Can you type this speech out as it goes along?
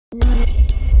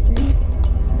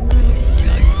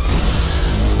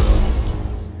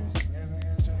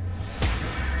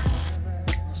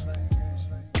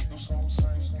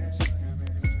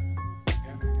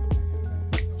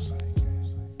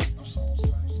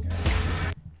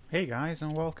Hey guys,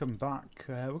 and welcome back.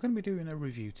 We're going to be doing a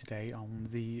review today on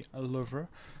the Löwe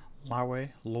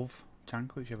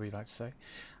tank, whichever you like to say.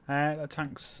 That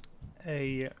tank's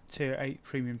a tier 8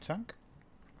 premium tank,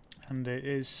 and it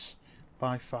is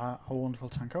by far a wonderful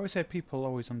tank. I always say people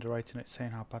always underrating it,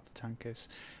 saying how bad the tank is,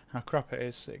 how crap it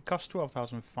is. It costs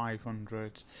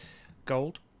 12,500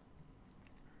 gold,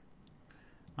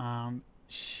 and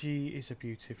she is a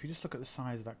beauty. If you just look at the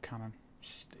size of that cannon,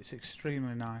 it's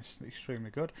extremely nice, extremely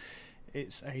good.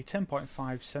 It's a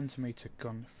 10.5 centimeter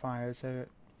gun, fires a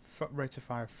rate of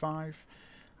fire 5,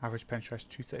 average penetration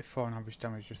 234 and average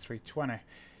damage of 320,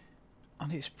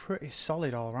 and it's pretty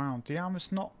solid all around. The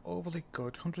armour's not overly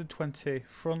good, 120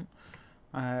 front,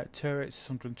 turrets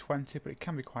 120, but it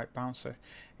can be quite bouncy.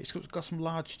 It's got some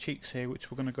large cheeks here which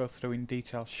we're going to go through in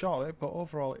detail shortly, but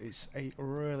overall it's a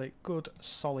really good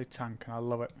solid tank and I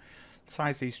love it.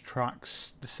 Size of these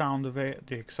tracks, the sound of it,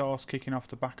 the exhaust kicking off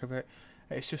the back of it,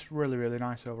 it's just really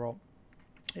nice overall.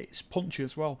 It's punchy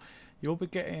as well. You'll be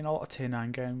getting a lot of tier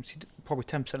 9 games, probably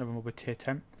 10% of them will be tier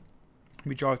 10.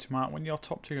 Majority of them aren't. When you're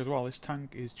top tier as well, this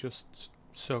tank is just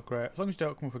so great. As long as you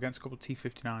don't come up against a couple of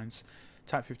T59s,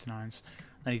 Type 59s,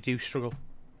 then you do struggle,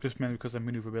 just mainly because of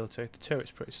manoeuvrability. The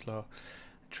turret's pretty slow.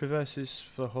 It traverses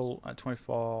for the hull at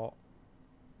 24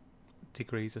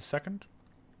 degrees a second.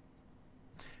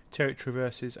 Turret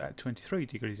traverses at 23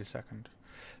 degrees a second.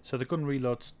 So the gun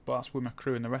reloads, but that's with my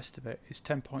crew and the rest of it, is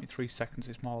 10.3 seconds.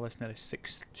 It's more or less nearly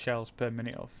 6 shells per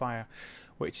minute of fire,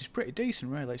 which is pretty decent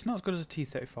really. It's not as good as a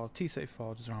T-34.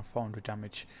 T-34 does around 400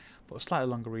 damage, but a slightly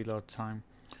longer reload time.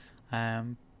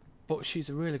 But she's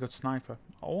a really good sniper.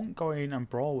 I won't go in and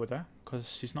brawl with her because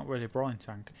she's not really a brawling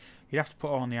tank. You'd have to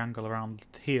put her on the angle around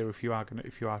here if you are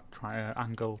trying to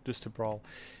angle just to brawl.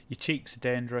 Your cheeks are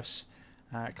dangerous,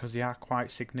 because they are quite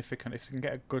significant. If they can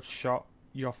get a good shot,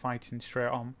 you're fighting straight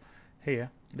on here,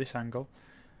 this angle,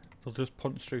 they'll just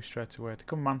punch through straight away. The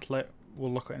gun mantlet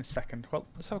we'll look at in a second. Well,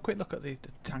 let's have a quick look at the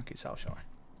tank itself, shall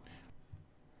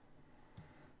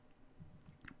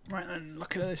we? Right then,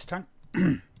 looking at this tank,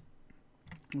 you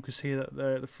can see that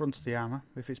the front of the armour,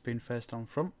 if it's been faced on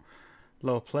front,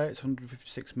 lower plate, it's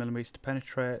 156mm to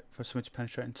penetrate. For something to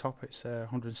penetrate on top, it's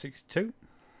 162.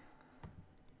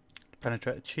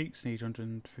 Penetrate the cheeks, needs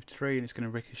 153, and it's going to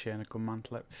ricochet in a gun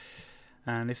mantlet.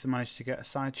 And if they manage to get a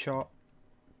side shot,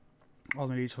 all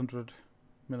they need is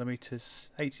 100mm,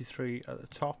 83 at the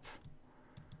top.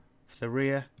 For the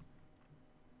rear,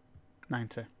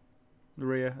 90. The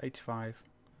rear, 85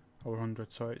 or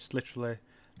 100. So it's literally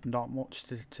not much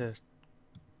to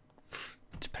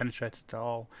penetrate at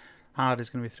all. Hard is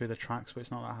going to be through the tracks, but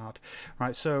it's not that hard.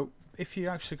 Right, so if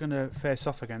you're actually going to face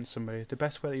off against somebody, the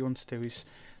best way that you want to do is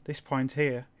this point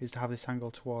here is to have this angle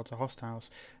towards the hostiles.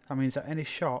 That means that any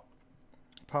shot,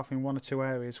 apart from one or two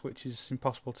areas, which is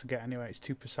impossible to get anyway, it's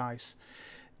too precise,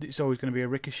 it's always going to be a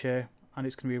ricochet, and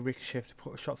it's going to be a ricochet if to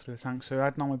put a shot through the tank. So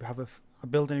I'd normally have a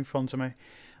building in front of me,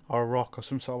 or a rock, or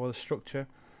some sort of other structure,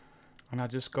 and I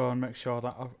just go and make sure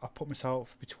that I put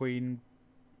myself between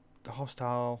the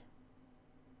hostile,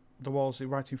 the walls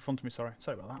right in front of me. Sorry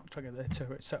about that. I'm trying to get the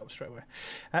turret set up straight away.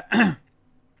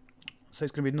 So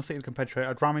it's going to be nothing that can penetrate.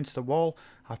 I'd ram into the wall,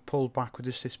 I'd pull back with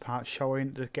just this part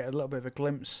showing to get a little bit of a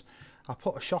glimpse. I'd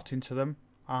put a shot into them,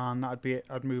 and that'd be it.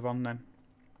 I'd move on then.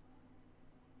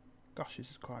 Gosh, this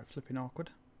is quite flipping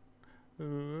awkward. There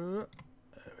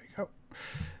we go.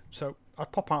 So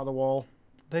I'd pop out of the wall,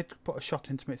 they'd put a shot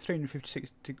into me,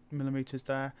 356mm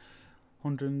there,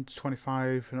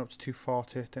 125 and up to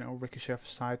 240, then it'll ricochet off the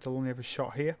side. They'll only have a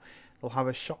shot here. They'll have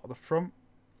a shot at the front,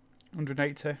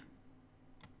 180,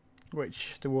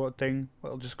 which the water thing,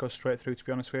 it'll just go straight through, to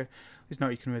be honest with you. There's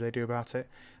nothing you can really do about it.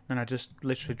 Then I just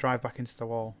literally drive back into the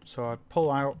wall. So I'd pull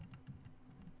out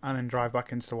and then drive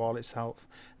back into the wall itself.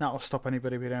 That'll stop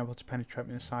anybody being able to penetrate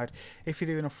me inside. If you're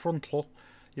doing a frontal,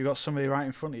 you've got somebody right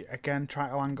in front of you. Again,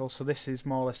 triangle angle, so this is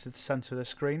more or less to the centre of the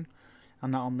screen,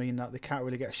 and that'll mean that they can't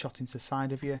really get a shot into the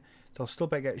side of you. They'll still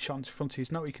better get a shot into front of you.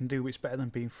 There's nothing you can do, but it's better than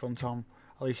being front on.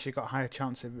 At least you've got a higher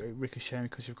chance of ricocheting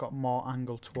because you've got more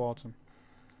angle towards them.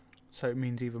 So it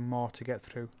means even more to get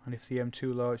through, and if the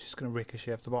M2 low, it's just going to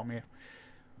ricochet off the bottom of you.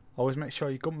 Always make sure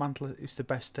your gun mantle is the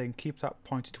best thing. Keep that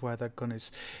pointed to where their gun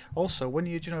is. Also, when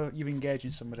you're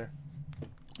engaging somebody,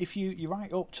 if you're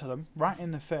right up to them, right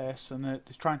in the face, and they're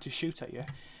trying to shoot at you,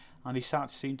 and he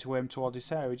starts to seem to aim towards this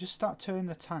area, just start turning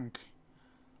the tank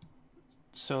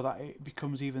so that it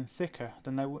becomes even thicker.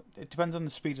 Then it depends on the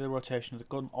speed of the rotation of the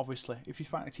gun, obviously. If you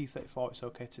find a T-34, it's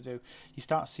okay to do. You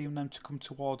start seeing them to come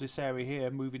towards this area here,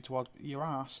 moving towards your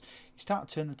arse. You start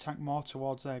turning the tank more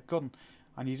towards their gun,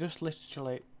 and you just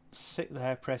literally sit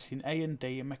there pressing A and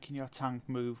D and making your tank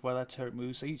move while their turret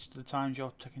moves. So each of the times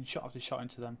you're taking shot after shot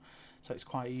into them, so it's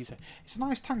quite easy. It's a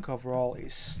nice tank overall.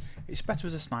 It's better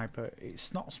as a sniper.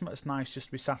 It's not something that's nice just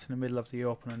to be sat in the middle of the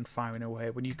open and firing away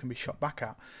when you can be shot back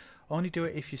at. Only do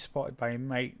it if you're spotted by your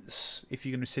mates, if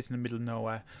you're going to sit in the middle of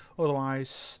nowhere.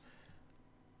 Otherwise,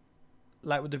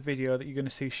 like with the video that you're going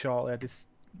to see shortly, I did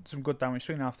some good damage,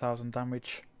 3,500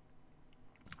 damage.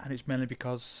 And it's mainly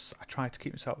because I tried to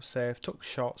keep myself safe, took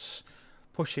shots,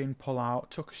 push in, pull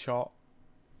out, took a shot,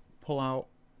 pull out,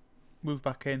 move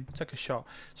back in, take a shot.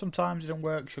 Sometimes it don't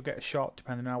work, you'll get a shot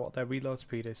depending on what their reload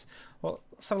speed is. Well,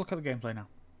 let's have a look at the gameplay now.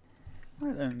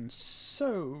 Right then,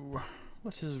 so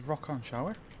let's just rock on, shall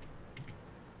we?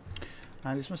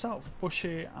 And it's myself,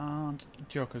 Bushy and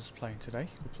Joker's playing today.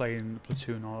 We're playing the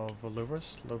platoon of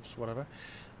Loves, whatever.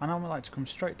 And I would like to come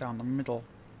straight down the middle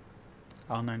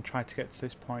and then try to get to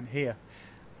this point here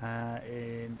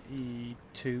in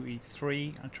E2,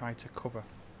 E3 and try to cover.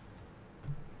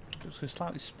 Just going to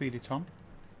slightly speed it on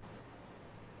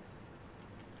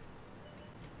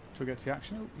to get to the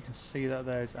action. Oh, you can see that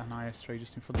there's an IS-3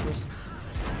 just in front of us.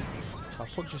 So I'll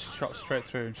put just a shot straight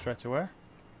through him straight away.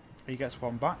 He gets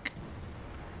one back.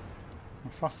 A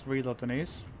fast reload than he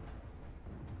is.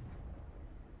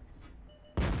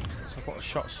 So I put a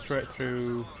shot straight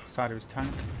through the side of his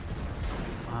tank.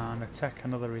 And I take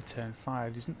another return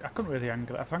fire. I couldn't really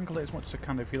angle it. I've angled it as much as I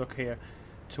can if you look here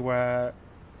to where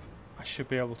I should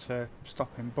be able to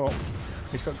stop him, but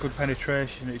he's got good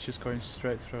penetration. It's just going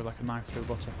straight through like a knife through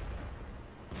butter.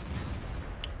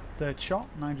 Third shot,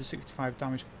 965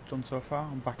 damage done so far.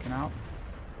 I'm backing out.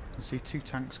 You can see two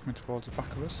tanks coming towards the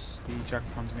back of us, the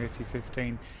Jagdpans and the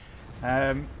AT-15.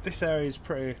 This area is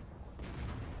pretty...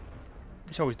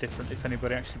 It's always different if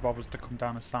anybody actually bothers to come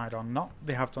down the side or not.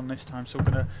 They have done this time, so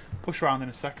we're going to push around in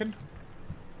a second.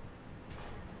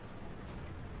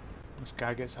 This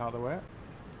guy gets out of the way.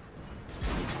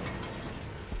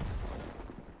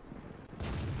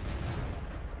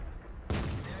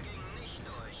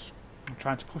 I'm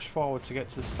trying to push forward to get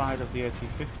to the side of the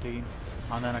AT-15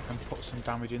 and then I can put some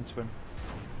damage into him.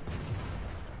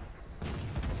 So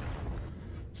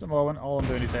at the moment all I'm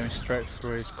doing is aiming straight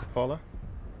through his cupola.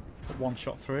 Put one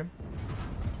shot through him.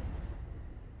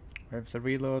 With the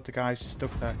reload, the guy's just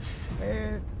stuck there.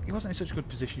 He wasn't in such a good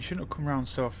position, he shouldn't have come round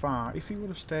so far. If he would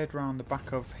have stayed round the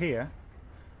back of here,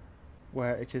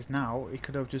 where it is now, he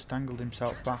could have just angled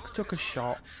himself back, took a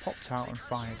shot, popped out and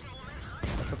fired.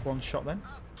 I took one shot then.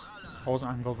 I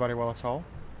wasn't angled very well at all.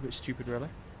 A bit stupid really.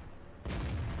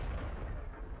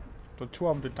 Done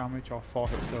 200 damage or 4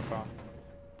 hits so far.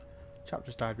 Chap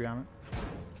just died behind it.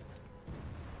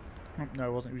 Oh, no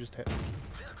it wasn't, he was just hit.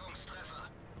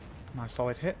 Nice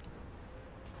solid hit.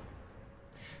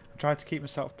 I tried to keep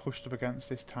myself pushed up against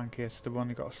this tank here so they've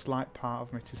only got a slight part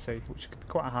of me to see, which could be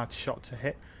quite a hard shot to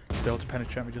hit, to be able to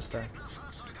penetrate me just there.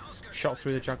 Shot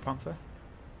through the Jagdpanther.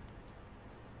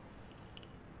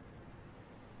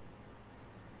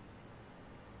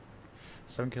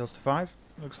 Seven kills to 5.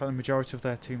 Looks like the majority of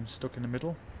their team is stuck in the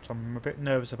middle, so I'm a bit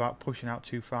nervous about pushing out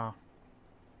too far.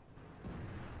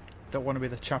 Don't want to be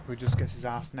the chap who just gets his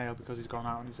ass nailed because he's gone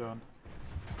out on his own.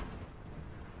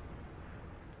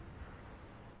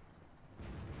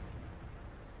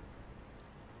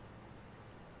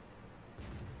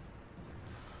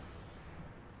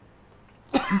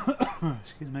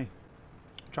 Excuse me.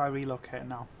 Try relocating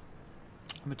now.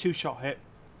 I'm a 2-shot hit.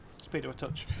 Speed of a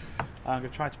touch. I'm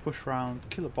going to try to push round,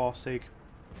 kill a Borsig,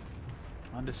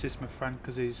 and assist my friend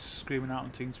because he's screaming out on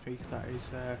TeamSpeak that he's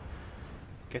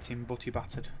getting butty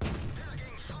battered.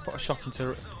 Put a shot into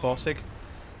Borsig.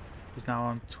 He's now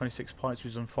on 26 points,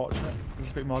 which is unfortunate. A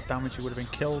little bit more damage, he would have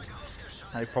been killed,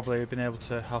 and he'd probably have been able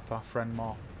to help our friend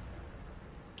more.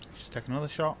 Just take another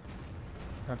shot.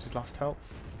 Down to his last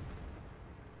health.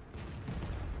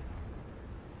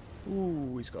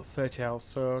 Ooh, he's got 30 health,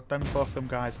 so then both of them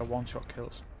guys are 1-shot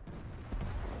kills.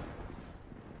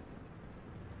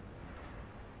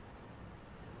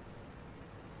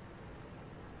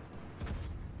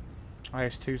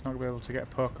 IS-2's not going to be able to get a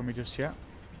poke on me just yet.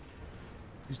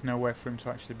 There's nowhere for him to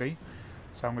actually be.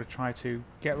 So I'm going to try to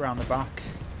get around the back,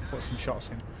 put some shots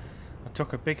in. I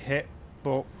took a big hit,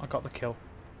 but I got the kill.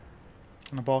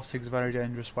 And the Borsig's a very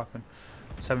dangerous weapon.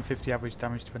 750 average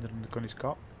damage depending on the gun he's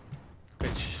got.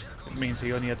 Which means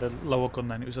he only had the lower gun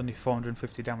then, it was only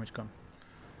 450 damage gun.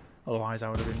 Otherwise I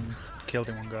would have been killed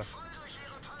in one go.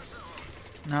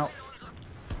 Now,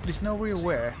 there's no real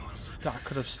way that I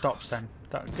could have stopped then,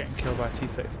 that getting killed by a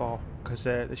T-34, because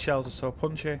the shells are so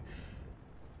punchy,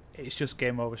 it's just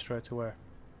game over straight away.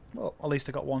 Well, at least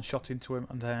I got one shot into him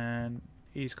and then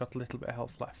he's got a little bit of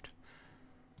health left.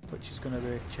 which is going to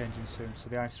be changing soon. So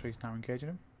the IS-3 is now engaging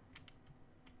him.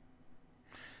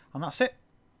 And that's it.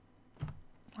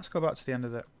 Let's go back to the end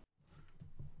of it.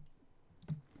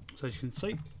 So as you can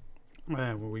see,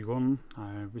 we won.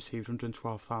 I received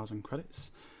 112,000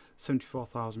 credits,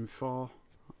 74,000 before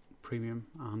premium,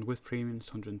 and with premium it's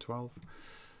 112.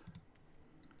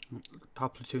 Our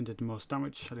platoon did the most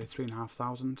damage. I did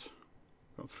 3,500,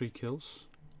 got 3 kills,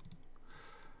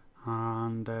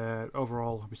 and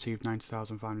overall I received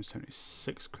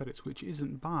 90,576 credits, which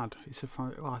isn't bad. It's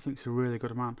I think it's a really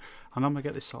good amount. And I'm gonna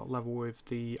get this sort of level with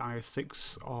the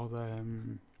IS-6 or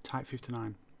the Type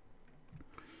 59.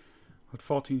 I had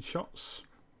 14 shots,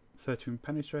 13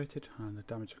 penetrated, and the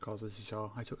damage I caused, as you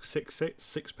saw, I took 6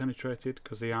 penetrated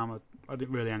because the armour, I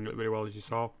didn't really angle it very well, as you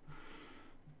saw.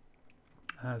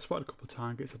 Spotted a couple of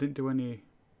targets. I didn't do any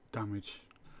damage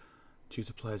due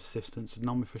to players' assistance.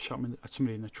 Normally if I shot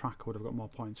somebody in the track I would have got more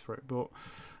points for it, but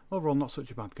overall not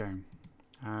such a bad game.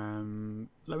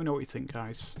 Let me know what you think,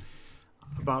 guys,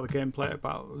 about the gameplay,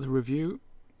 about the review.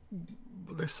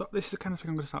 This is the kind of thing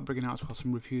I'm going to start bringing out as well,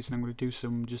 some reviews, and I'm going to do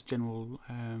some just general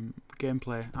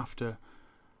gameplay after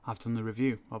I've done the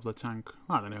review of the tank.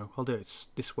 I don't know, I'll do it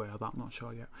this way or that, I'm not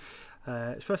sure yet.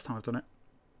 It's the first time I've done it.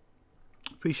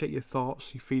 Appreciate your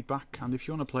thoughts, your feedback, and if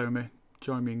you want to play with me,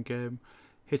 join me in game,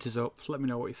 hit us up, let me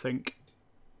know what you think.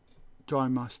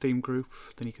 Join my Steam group,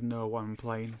 then you can know what I'm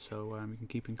playing, so you can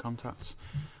keep in contact.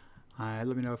 Let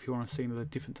me know if you want to see other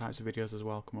different types of videos as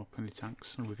well come up, any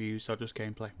tanks and reviews or just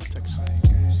gameplay. Thanks.